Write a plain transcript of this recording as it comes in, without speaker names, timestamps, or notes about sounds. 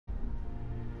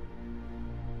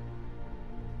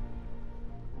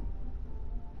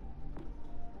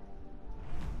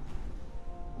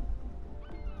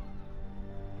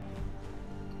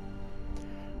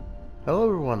Hello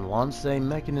everyone, Lance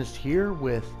Mechanist here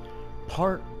with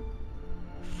part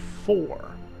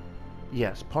 4.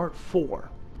 Yes, part 4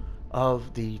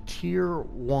 of the Tier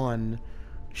 1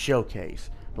 showcase.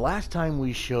 Last time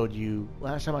I showed you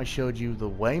the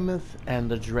Weymouth and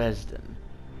the Dresden.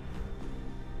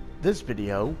 This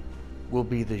video will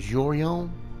be the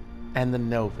Jurien and the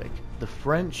Novik, the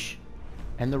French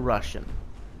and the Russian.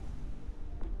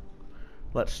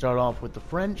 Let's start off with the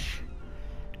French,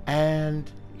 and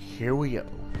here we go.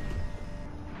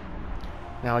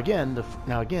 Now again,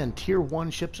 Tier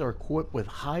 1 ships are equipped with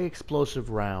high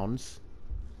explosive rounds,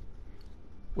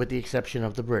 with the exception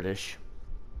of the British.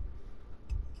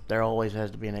 There always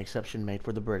has to be an exception made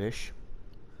for the British.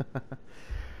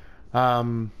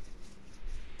 Now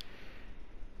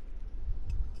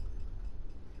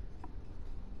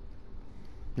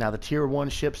the Tier 1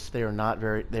 ships, they are not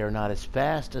as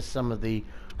fast as some of the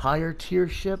higher tier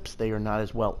ships. They are not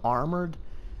as well armored,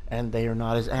 and they are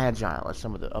not as agile as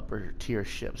some of the upper tier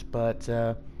ships. But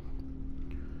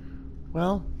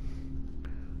well,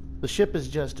 the ship is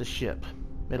just a ship.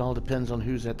 It all depends on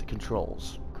who's at the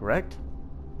controls, correct?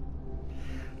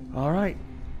 Alright,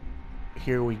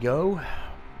 here we go.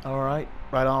 Alright,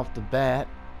 right off the bat,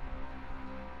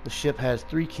 the ship has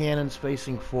 3 cannons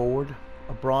facing forward,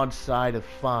 a broadside of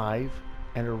 5,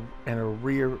 and a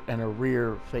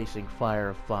rear facing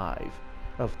fire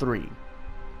of 3.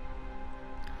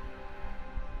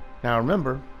 Now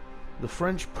remember, the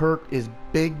French is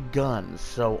big guns,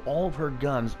 so all of her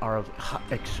guns are of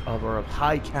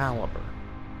high caliber.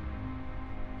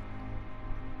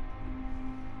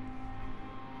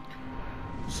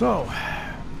 So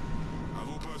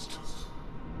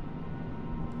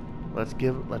let's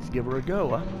give her a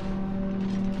go, huh?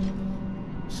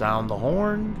 Sound the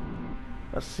horn.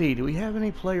 Let's see, do we have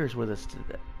any players with us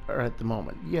today, or at the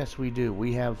moment? Yes, we do.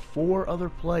 We have 4 other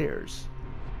players.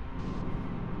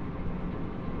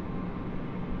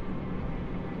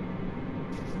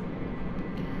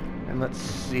 And let's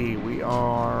see, we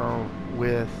are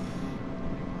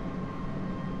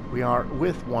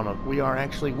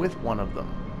actually with one of them,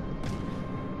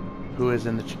 who is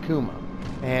in the Chikuma,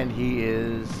 and he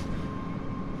is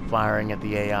firing at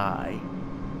the AI.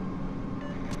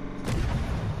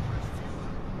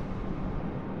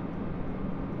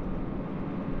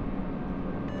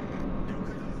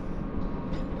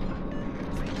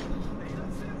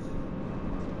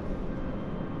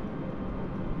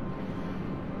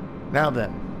 Now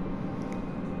then,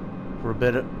 a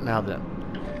bit of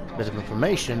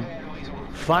information.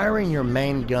 Firing your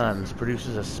main guns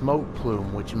produces a smoke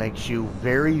plume which makes you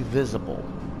very visible.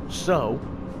 So,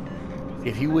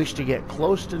 if you wish to get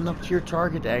close enough to your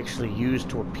target to actually use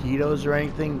torpedoes or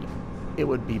anything, it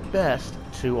would be best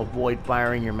to avoid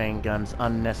firing your main guns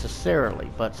unnecessarily,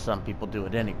 but some people do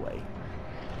it anyway.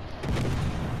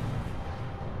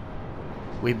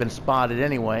 We've been spotted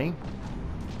anyway.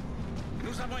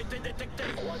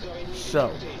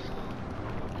 So,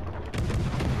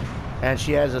 and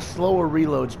she has a slower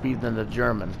reload speed than the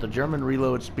Germans. The German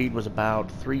reload speed was about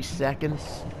 3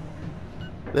 seconds.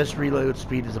 This reload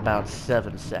speed is about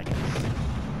 7 seconds.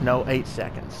 No, 8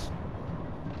 seconds.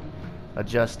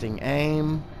 Adjusting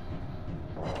aim,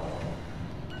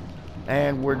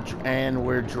 and we're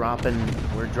dropping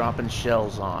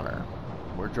shells on her.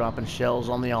 We're dropping shells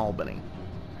on the Albany.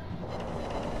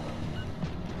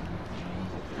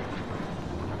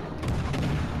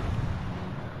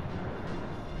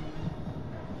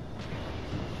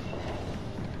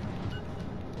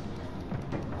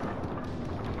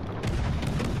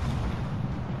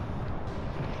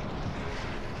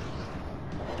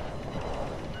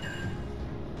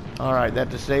 Alright, that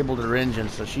disabled her engine,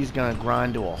 so she's going to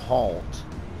grind to a halt.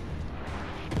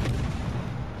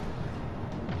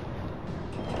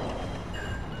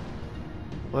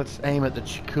 Let's aim at the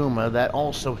Chikuma. That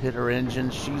also hit her engine.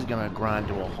 She's going to grind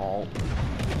to a halt.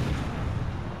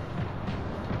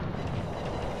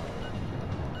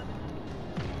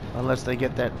 Unless they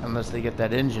get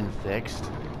that engine fixed.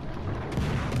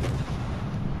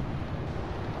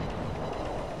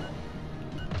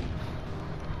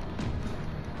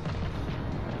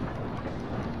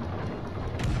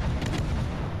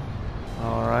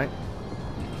 Alright.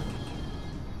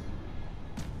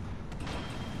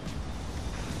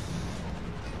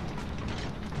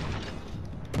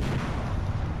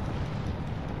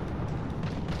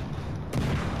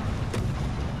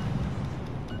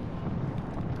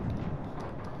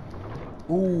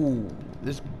 Ooh,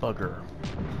 this bugger.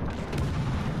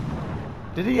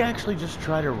 Did he actually just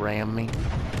try to ram me?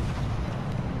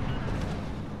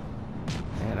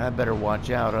 And I better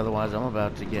watch out, otherwise I'm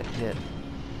about to get hit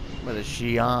with a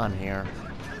Xi'an here.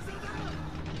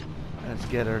 Let's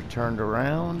get her turned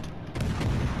around.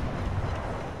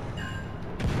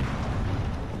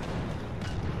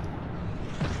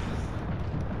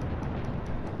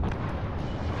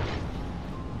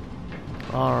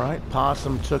 Alright,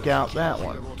 Possum took out that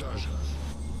one.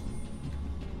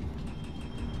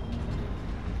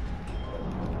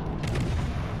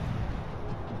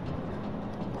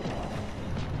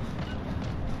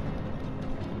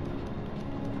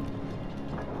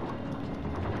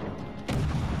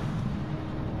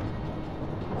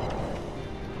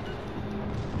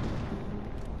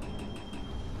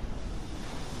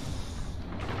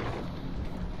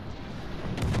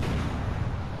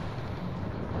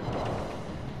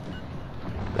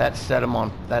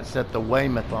 That set the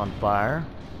Weymouth on fire.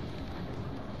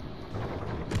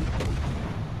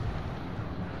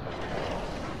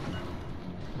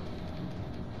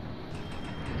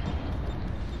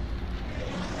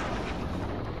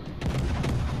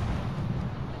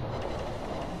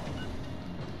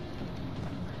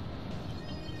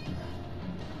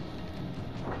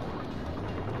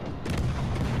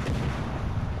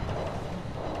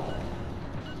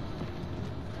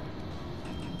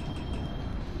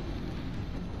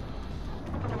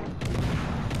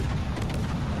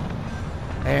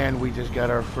 And we just got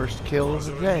our first kill of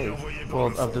the day, well,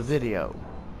 of the video.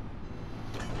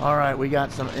 Alright, we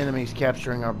got some enemies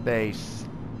capturing our base.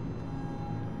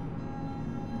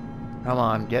 Come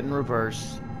on, get in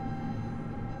reverse.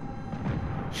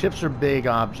 Ships are big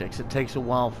objects. It takes a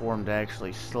while for them to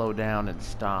actually slow down and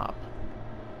stop.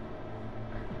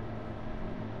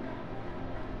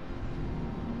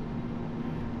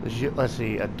 Let's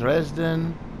see, a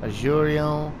Dresden, a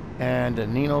Jurien, and a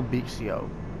Novik.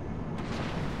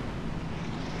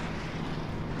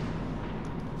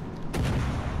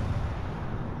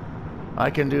 I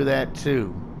can do that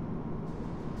too.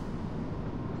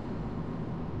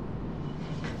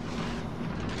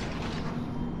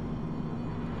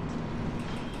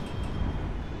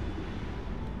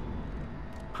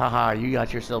 Haha, you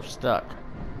got yourself stuck.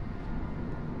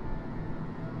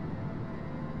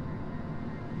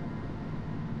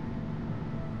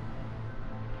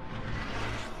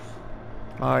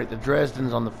 Alright, the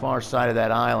Dresden's on the far side of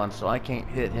that island, so I can't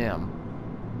hit him.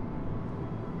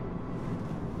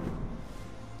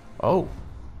 Oh.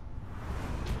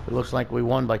 It looks like we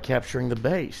won by capturing the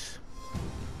base.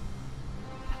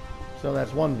 So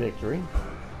that's one victory.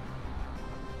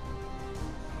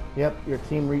 Yep, your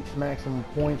team reached maximum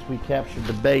points. We captured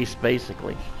the base,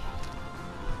 basically.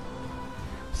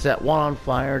 Set one on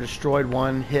fire, destroyed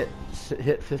one, hit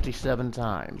 57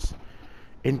 times.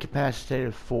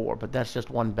 Incapacitated 4, but that's just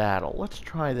one battle. Let's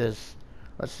try this.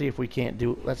 Let's see if we can't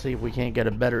get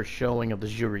a better showing of the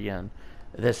Jurien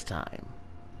this time.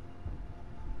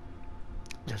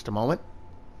 Just a moment.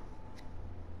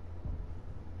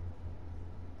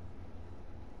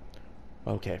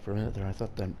 Okay, for a minute there I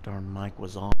thought that darn mic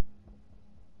was on.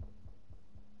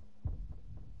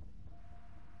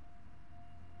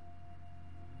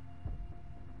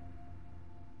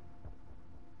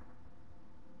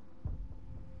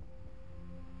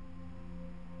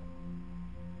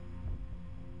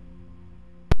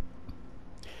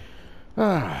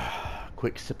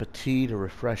 Quick sip of tea to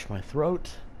refresh my throat.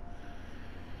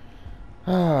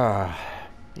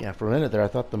 Yeah, for a minute there I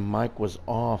thought the mic was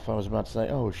off. I was about to say,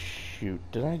 oh shoot,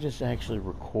 did I just actually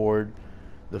record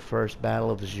the first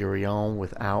battle of the Jurien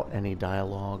without any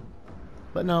dialogue?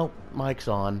 But no, mic's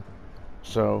on,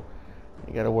 so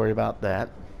you gotta worry about that.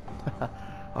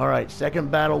 Alright, second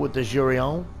battle with the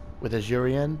Jurien,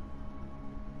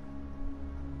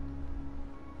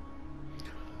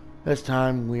 This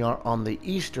time we are on the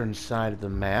eastern side of the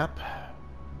map,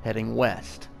 heading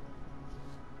west.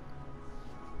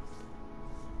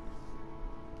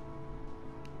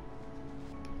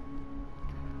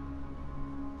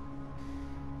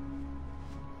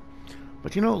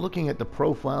 But you know, looking at the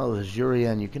profile of the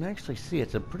Jurien, you can actually see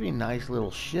it's a pretty nice little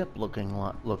ship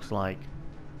looks like.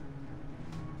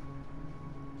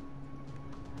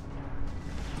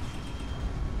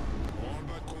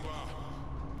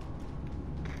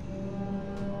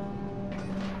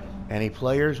 Any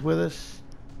players with us?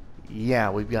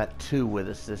 Yeah, we've got 2 with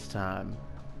us this time.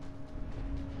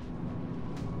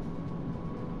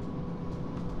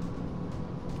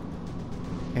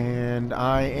 And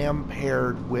I am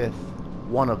paired with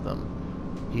one of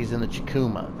them. He's in the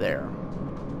Chikuma there.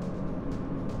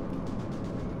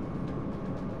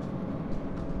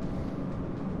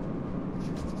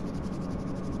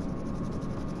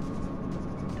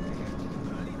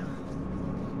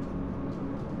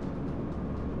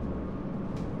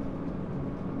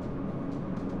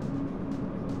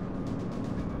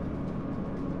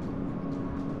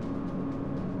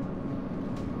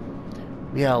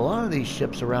 Yeah, a lot of these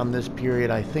ships around this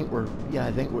period,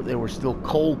 they were still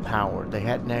coal powered. They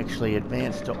hadn't actually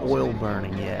advanced to oil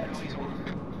burning yet.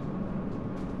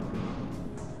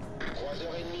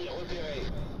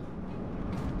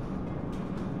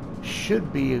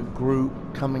 Should be a group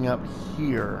coming up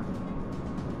here.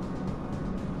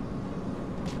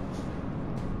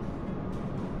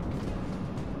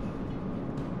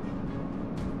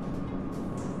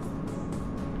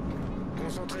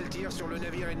 Concentrez le tir sur le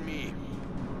navire ennemi.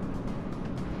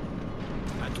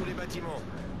 À tous les bâtiments,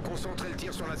 concentrez le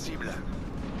tir sur la cible.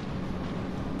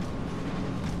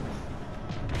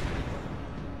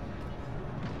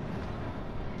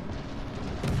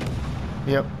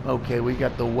 Yep, okay, we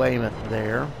got the Weymouth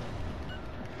there.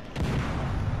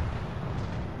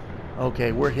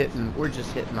 Okay, we're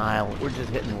just hitting island, we're just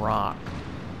hitting rock.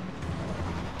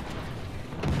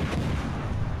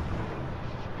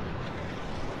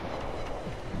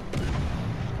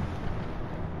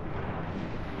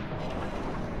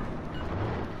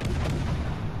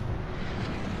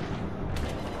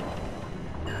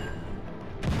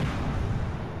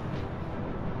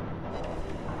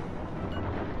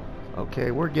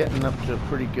 Okay, we're getting up to a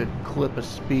pretty good clip of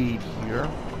speed here.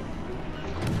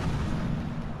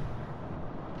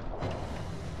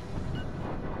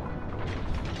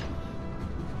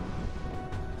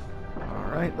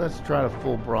 Alright, let's try a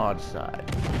full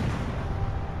broadside.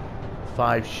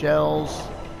 5 shells.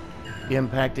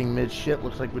 Impacting midship.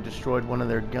 Looks like we destroyed one of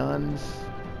their guns.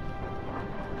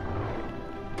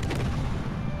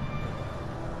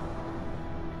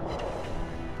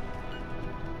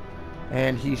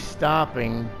 And he's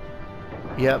stopping.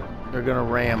 Yep, they're gonna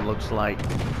ram, looks like.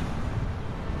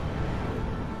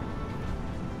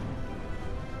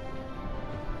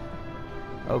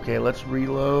 Okay, let's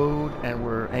reload, and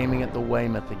we're aiming at the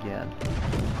Weymouth again.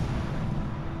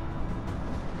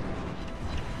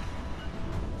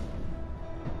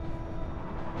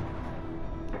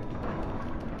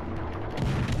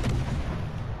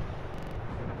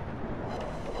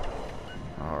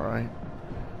 Alright.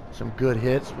 Some good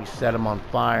hits. We set him on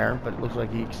fire, but it looks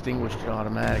like he extinguished it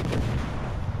automatically.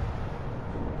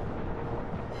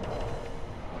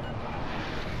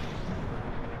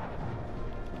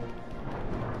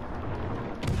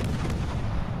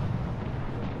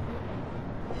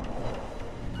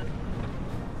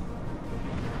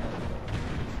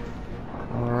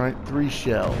 Alright, 3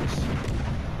 shells.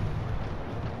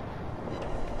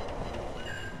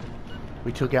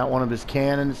 We took out one of his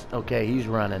cannons. Okay, he's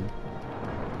running.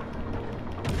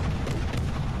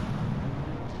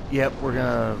 Yep, we're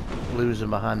gonna lose him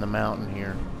behind the mountain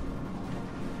here.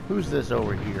 Who's this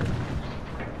over here?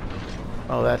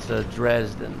 Oh, that's a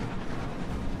Dresden.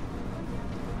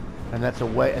 And that's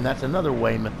another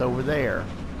Weymouth over there.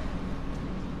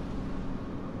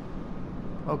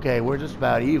 Okay, we're just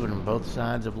about even. Both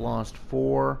sides have lost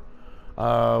 4.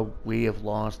 We have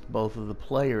lost both of the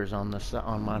players on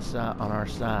our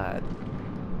side.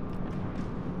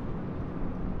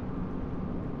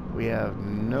 We have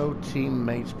no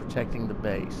teammates protecting the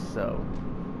base, so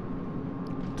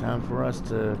time for us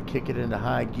to kick it into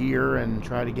high gear and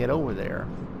try to get over there.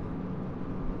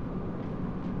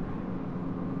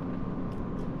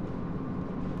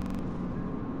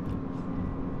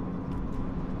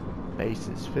 Base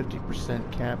is 50%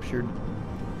 captured.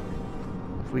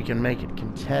 If we can make it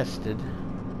contested,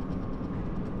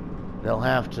 they'll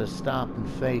have to stop and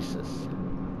face us.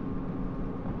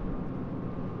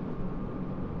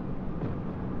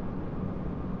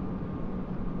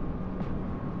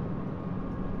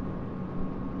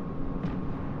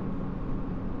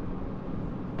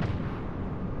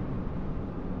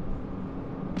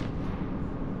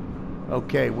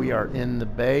 Okay, we are in the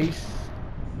base.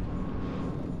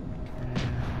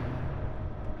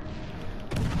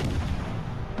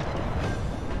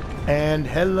 And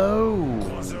hello!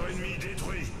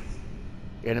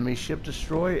 Enemy ship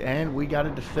destroyed, and we got a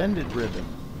defended ribbon.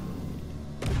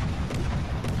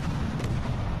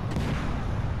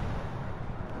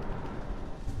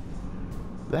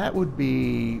 That would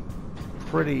be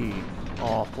pretty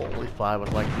awful if I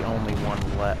was like the only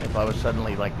one left. If I was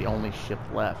suddenly like the only ship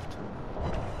left.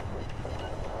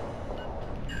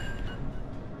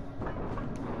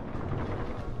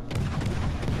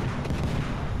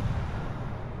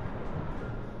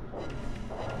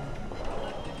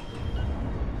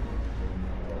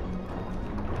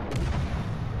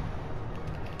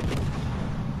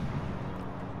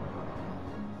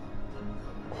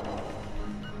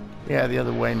 Yeah, the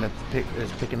other Weymouth is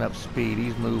picking up speed.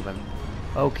 He's moving.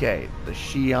 Okay, the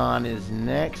Xi'an is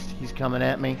next. He's coming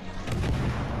at me.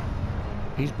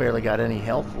 He's barely got any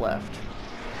health left.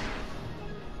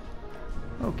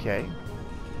 Okay.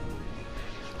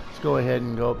 go ahead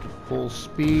and go up to full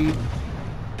speed.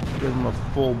 Give them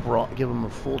a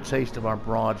full taste of our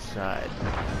broadside.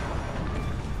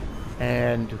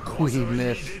 And we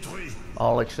missed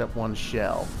all except one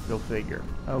shell. Go figure.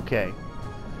 Okay.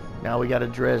 Now we got a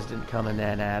Dresden coming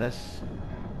in at us.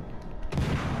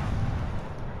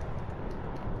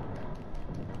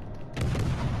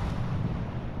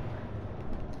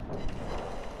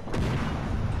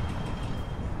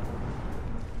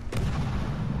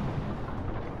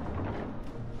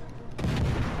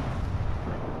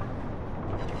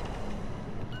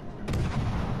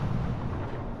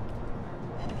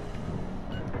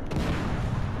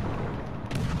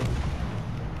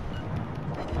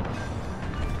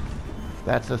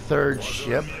 That's the third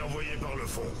ship.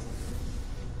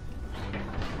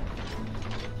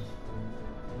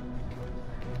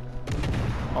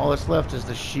 All that's left is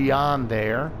the Xi'an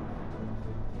there.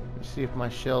 Let's see if my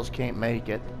shells can't make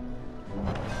it.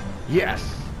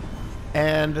 Yes!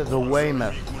 And the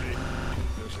Weymouth.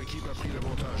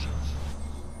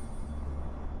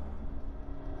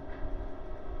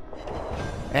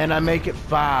 And I make it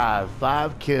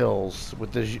 5 kills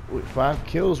with the 5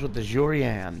 kills with the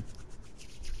Jurien.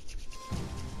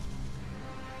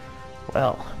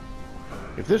 Well,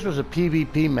 if this was a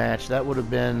PvP match, that would have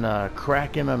been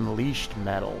Kraken Unleashed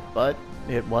metal, but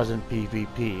it wasn't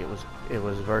PvP. It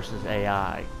was versus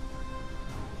AI.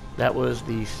 That was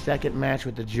the second match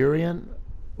with the Jurien.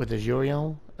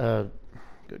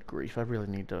 Good grief! I really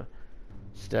need to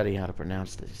study how to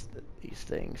pronounce these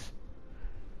things.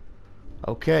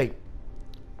 Okay.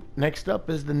 Next up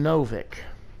is the Novik.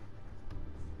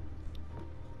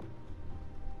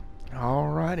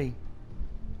 Alrighty.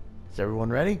 Is everyone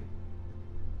ready?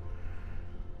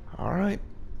 Alright.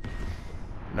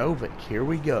 Novik, here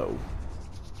we go.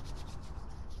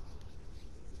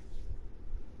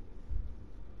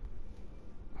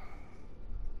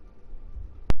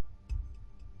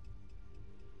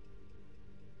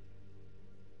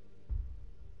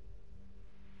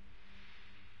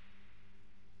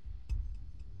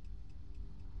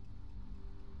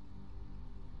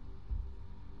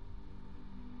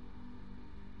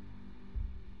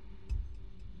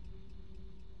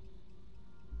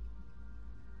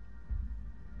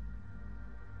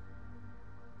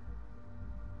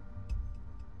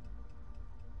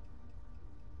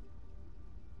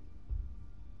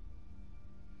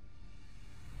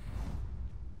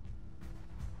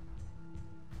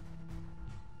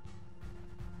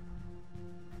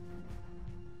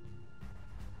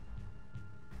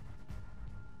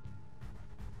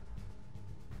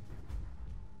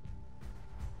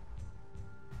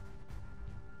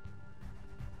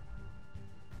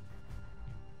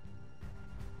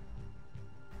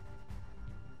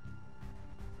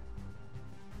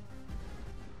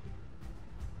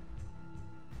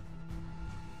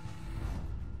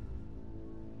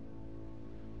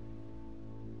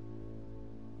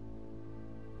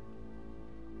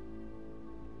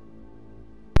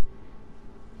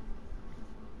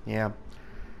 Yeah.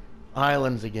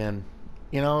 Islands again.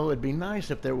 You know, it'd be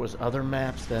nice if there was other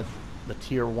maps that the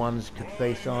tier 1s could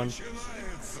face on.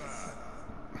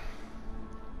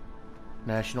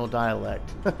 National dialect.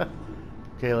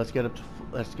 Okay, let's get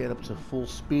up to full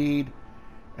speed.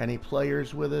 Any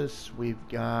players with us? We've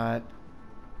got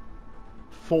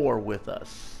 4 with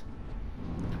us.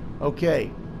 Okay.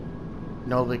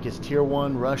 Novik is tier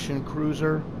 1 Russian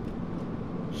cruiser.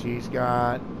 She's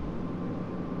got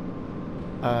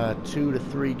 2 to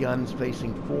 3 guns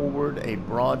facing forward, a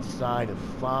broadside of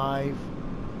 5.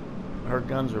 Her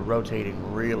guns are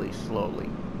rotating really slowly,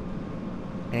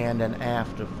 and an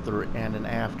aft of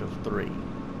 3.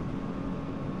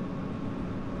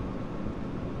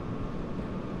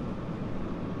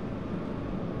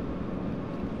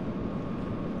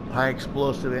 High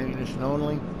explosive ammunition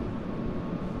only,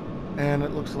 and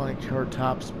it looks like her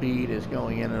top speed is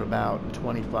going in at about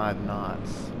 25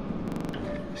 knots.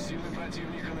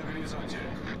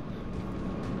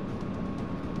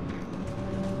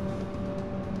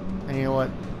 And you know what?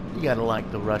 You gotta like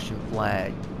the Russian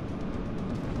flag.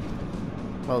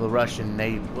 Well, the Russian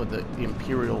naval, or the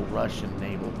Imperial Russian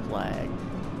naval flag.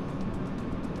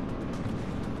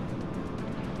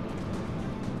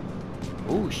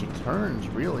 Ooh, she turns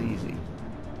real easy.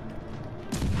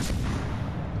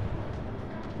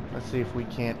 Let's see if we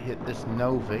can't hit this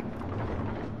Novik.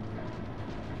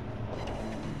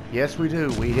 Yes, we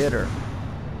do. We hit her.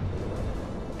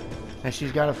 And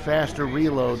she's got a faster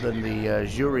reload than the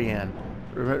Jurien.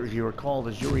 Remember, if you recall,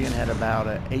 the Jurien had about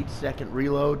an 8-second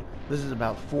reload. This is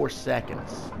about 4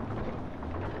 seconds.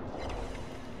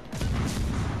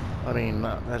 I mean,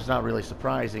 that's not really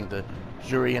surprising. The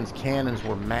Jurien's cannons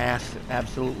were massive,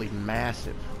 absolutely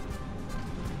massive.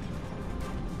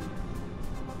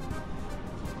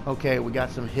 Okay, we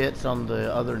got some hits on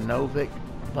the other Novik,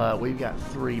 but we've got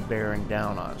 3 bearing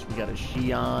down on us. We got a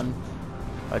Xi'an,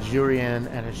 a Jurien,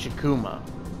 and a Shikuma.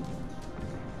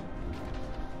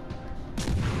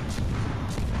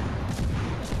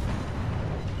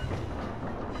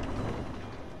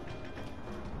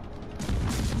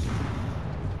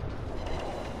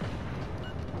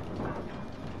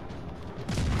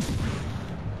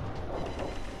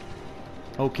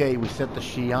 Okay, we set the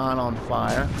Xi'an on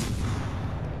fire.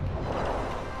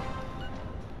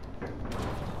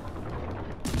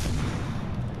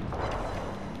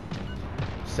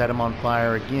 Set him on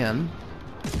fire again.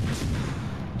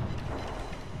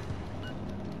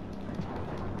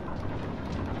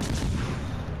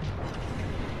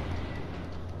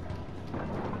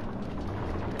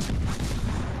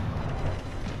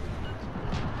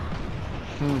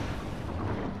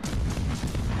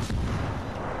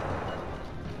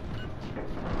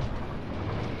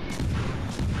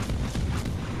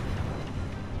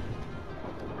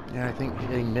 Yeah, I think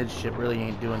hitting midship really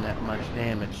ain't doing that much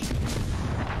damage.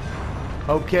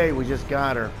 Okay, we just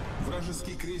got her.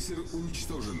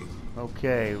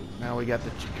 Okay, now we got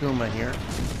the Chikuma here.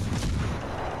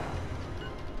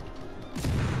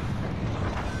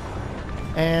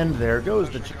 And there goes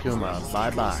the Chikuma.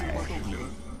 Bye-bye.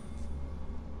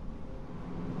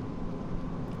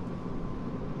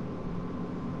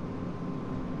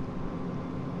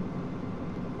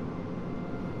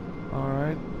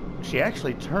 Alright. She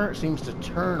actually seems to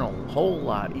turn a whole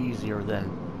lot easier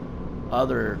than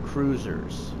other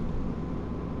cruisers.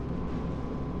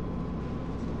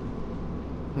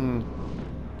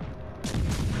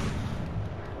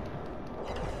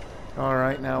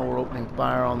 Alright, now we're opening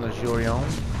fire on the Jurien.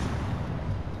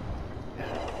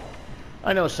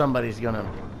 I know somebody's gonna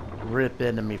rip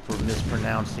into me for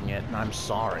mispronouncing it, and I'm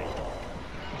sorry.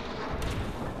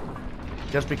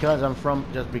 Just because I'm from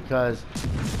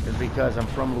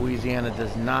Louisiana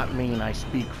does not mean I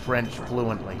speak French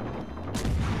fluently.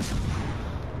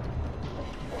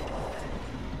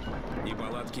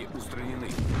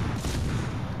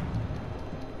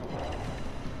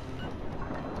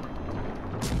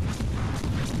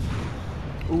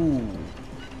 Ooh,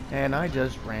 and I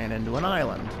just ran into an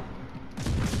island.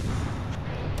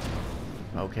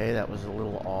 Okay, that was a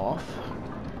little off.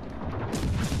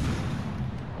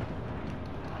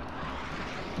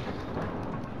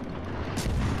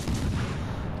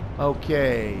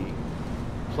 Okay,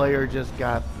 player just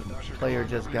got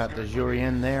the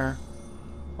Jurien there.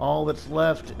 All that's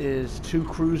left is 2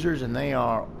 cruisers, and they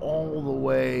are all the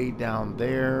way down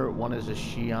there. One is a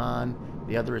Xi'an,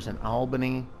 the other is an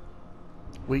Albany.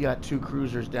 We got 2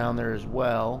 cruisers down there as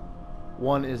well.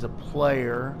 One is a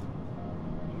player,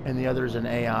 and the other is an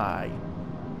AI.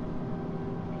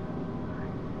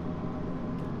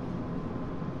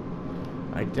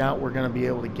 I doubt we're going to be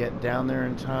able to get down there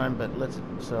in time, but let's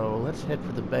head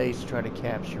for the base, try to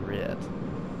capture it,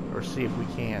 or see if we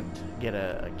can't get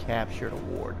a captured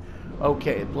award.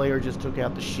 Okay, the player just took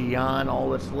out the Xi'an.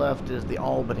 All that's left is the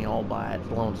Albany all by its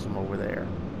lonesome over there.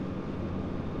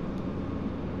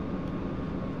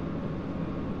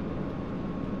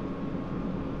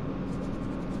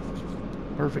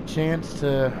 Perfect chance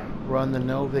to run the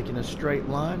Novik in a straight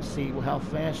line, see how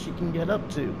fast she can get up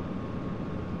to.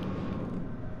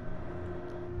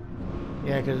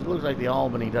 Yeah, because it looks like the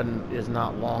Albany is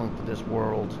not long for this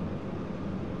world.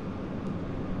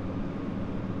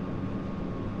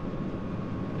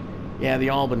 Yeah, the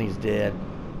Albany's dead.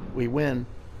 We win.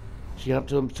 She got up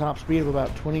to a top speed of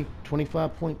about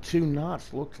 25.2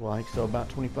 knots, looks like, so about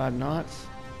 25 knots.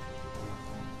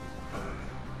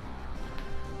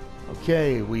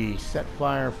 Okay, we set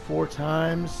fire 4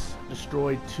 times,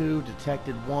 destroyed 2,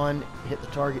 detected 1, hit the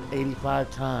target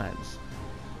 85 times.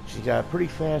 She's got a pretty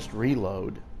fast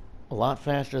reload. A lot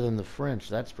faster than the French,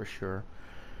 that's for sure.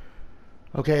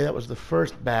 Okay, that was the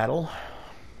first battle.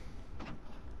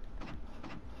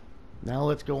 Now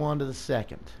let's go on to the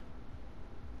second.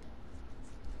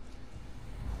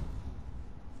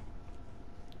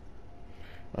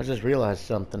 I just realized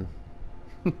something.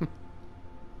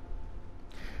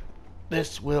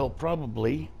 This will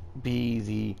probably be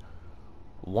the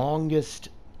longest.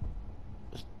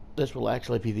 This will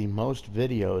actually be the most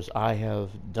videos I have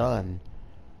done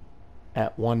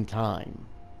at one time.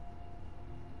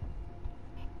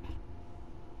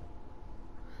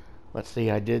 Let's see,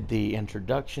 I did the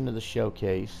introduction to the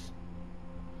showcase,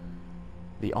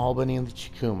 the Albany and the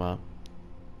Chikuma,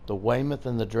 the Weymouth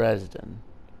and the Dresden,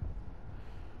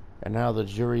 and now the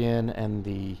Jurien and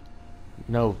the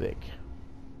Novik.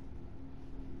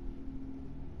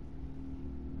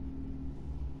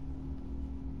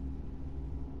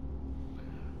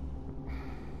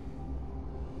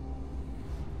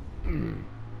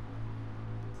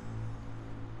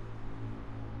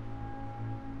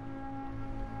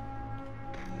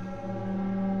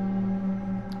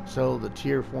 So the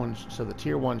tier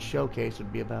 1 showcase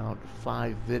would be about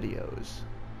 5 videos.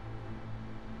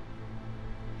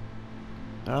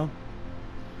 Well,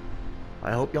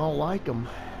 I hope y'all like them.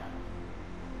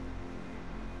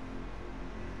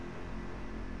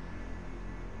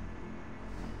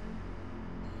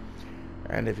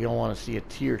 And if y'all want to see a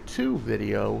tier 2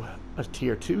 video, a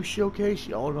tier 2 showcase,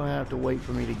 y'all are gonna have to wait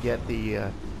for me to get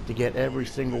the to get every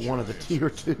single one of the tier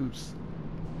 2s.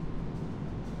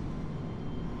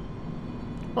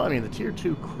 Well, I mean, the tier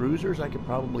 2 cruisers I could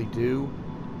probably do.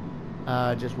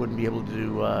 Just wouldn't be able to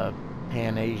do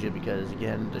Pan Asia because,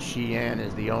 again, the Jurien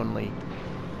is the only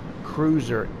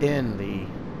cruiser in the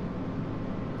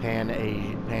Pan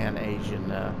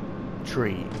Asian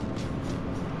tree.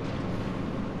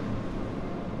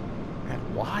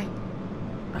 And why?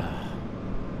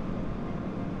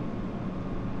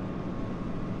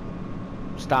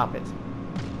 Stop it.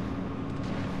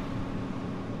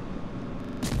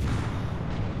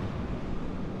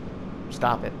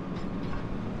 Stop it.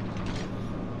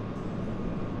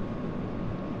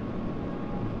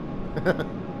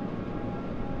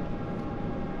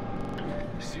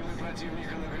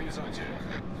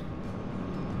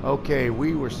 Okay,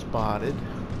 we were spotted.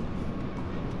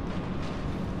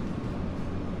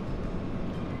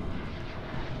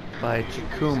 By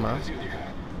Chikuma.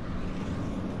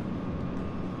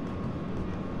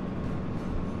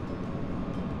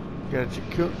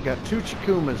 Got 2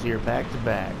 Chikumas here back to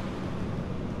back.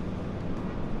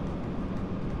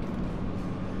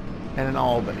 And an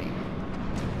Albany.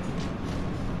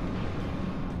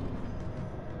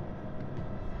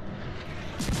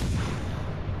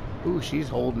 Ooh, she's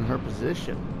holding her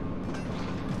position.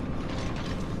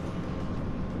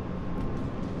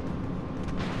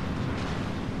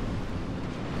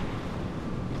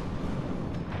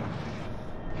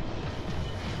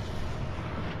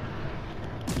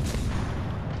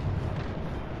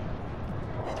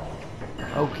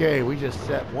 Okay, we just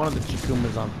set one of the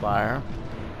Chikumas on fire.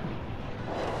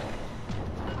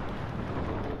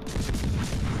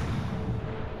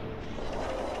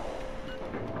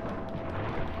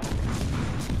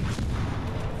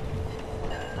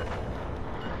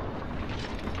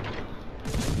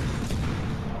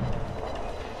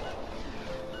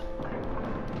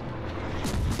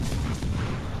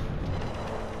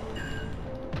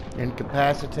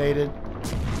 Incapacitated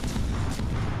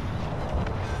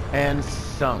and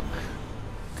sunk.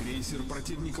 Крейсер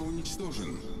противника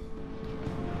уничтожен.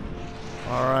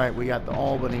 Alright, we got the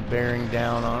Albany bearing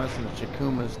down on us and the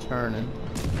Chikuma's turning.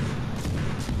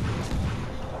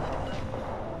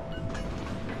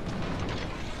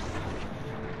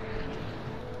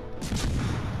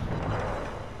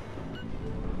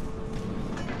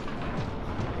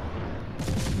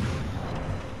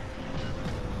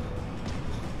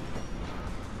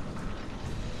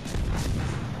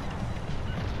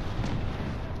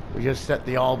 We just set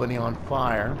the Albany on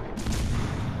fire.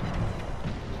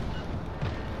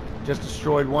 Just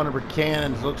destroyed one of her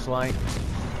cannons, looks like.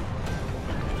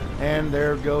 And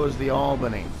there goes the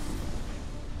Albany.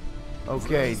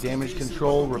 Okay, damage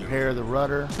control, repair the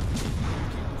rudder.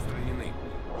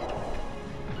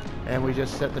 And we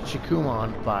just set the Chikuma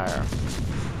on fire.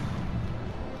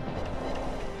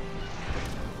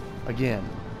 Again.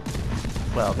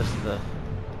 Well, this is the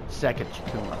second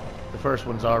Chikuma. The first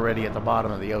one's already at the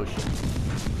bottom of the ocean.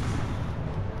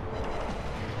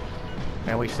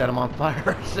 And we set him on fire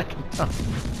a second time.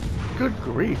 Good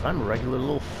grief, I'm a regular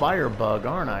little firebug,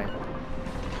 aren't I?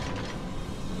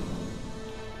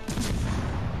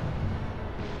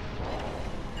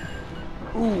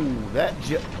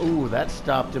 Ooh, that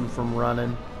stopped him from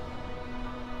running.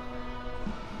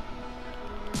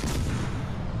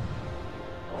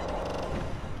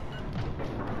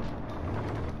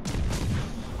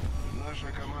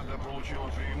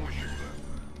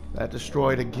 That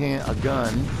destroyed a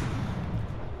gun.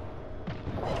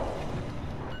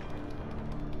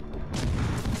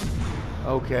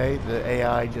 Okay, the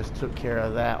AI just took care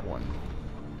of that one.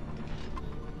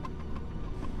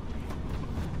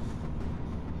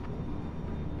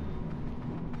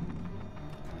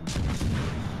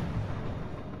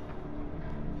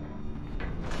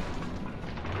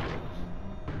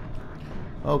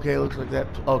 Okay, looks like that...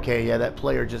 Okay, yeah, that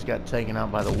player just got taken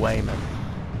out by the Weymouth.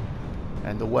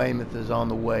 And the Weymouth is on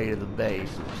the way to the base,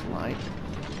 looks like.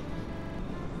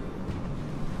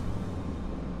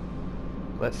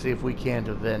 Let's see if we can't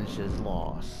avenge his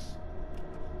loss.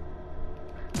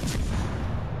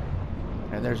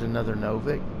 And there's another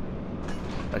Novik,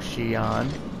 a Xi'an,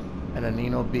 and a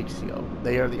Nino Bixio.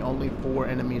 They are the only 4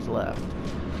 enemies left.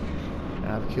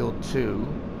 And I've killed 2.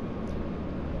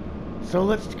 So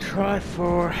let's try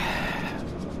for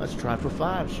Let's try for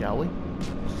 5, shall we?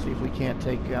 See if we can't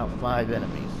take out 5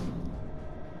 enemies.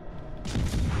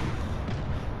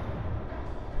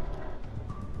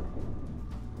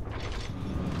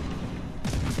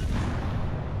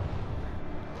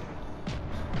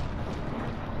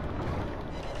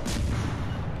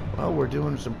 Well, we're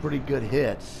doing some pretty good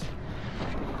hits.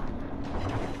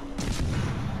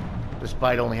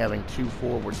 Despite only having 2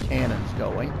 forward cannons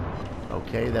going.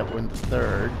 Okay, that went the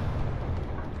 3rd.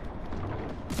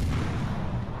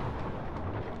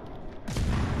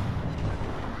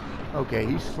 Okay,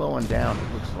 he's slowing down,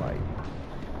 it looks like.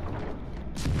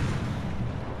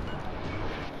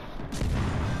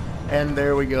 And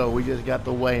there we go, we just got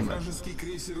the Weymouth.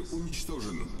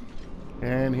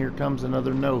 And here comes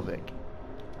another Novik.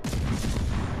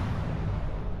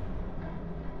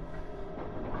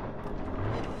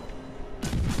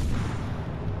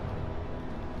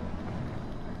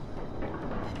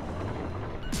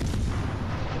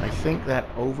 I think that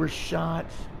overshot.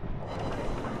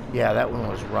 Yeah, that one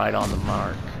was right on the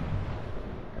mark.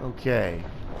 Okay.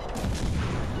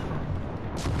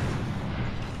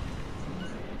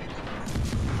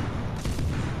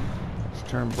 Let's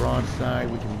turn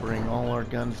broadside. We can bring all our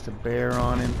guns to bear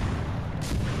on him.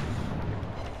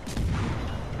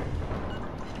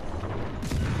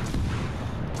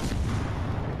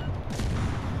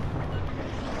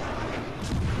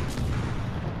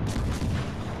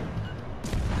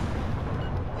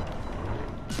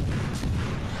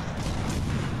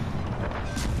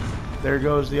 There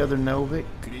goes the other Novik.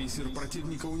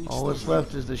 All that's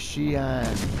left is the Jurien.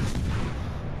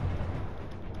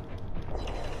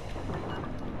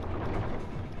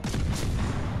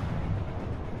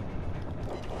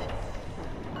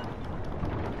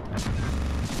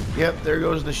 Yep, there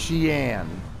goes the Jurien.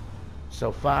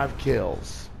 So 5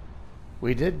 kills.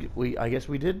 I guess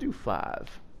we did do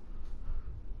 5.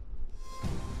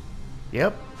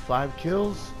 Yep, 5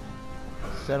 kills.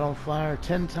 Set on fire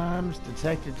 10 times,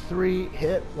 detected 3,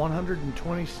 hit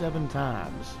 127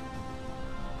 times.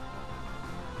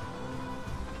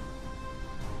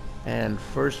 And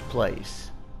first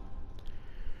place.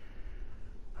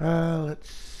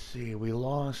 Let's see, we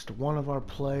lost one of our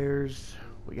players.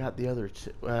 We got the other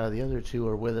two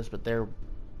are with us, but they're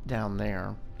down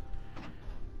there.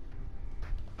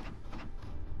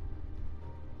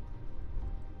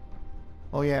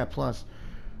 Oh yeah, plus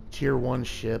Tier 1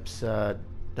 ships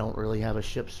don't really have a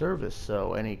ship service,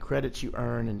 so any credits you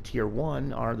earn in Tier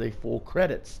 1 are the full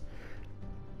credits.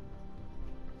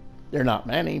 They're not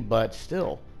many, but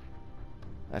still.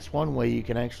 That's one way you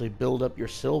can actually build up your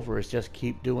silver, is just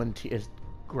keep doing,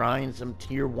 grind some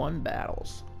Tier 1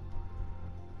 battles.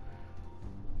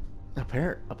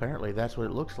 Apparently that's what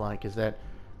it looks like, is that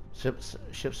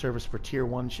ship service for Tier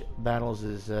 1 battles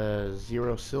is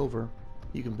 0 silver.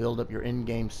 You can build up your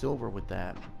in-game silver with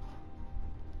that.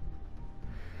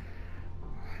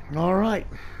 Alright,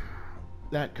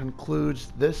 that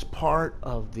concludes this part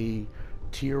of the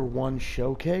Tier 1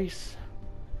 showcase.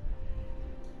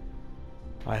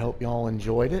 I hope y'all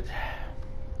enjoyed it.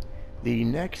 The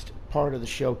next part of the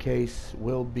showcase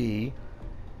will be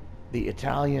the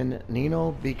Italian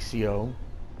Nino Bixio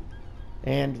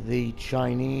and the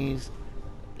Chinese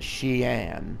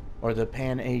Xi'an, or the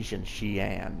Pan-Asian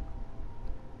Xi'an.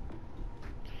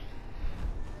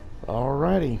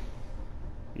 Alrighty.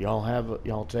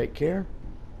 Y'all take care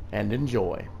and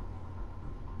enjoy.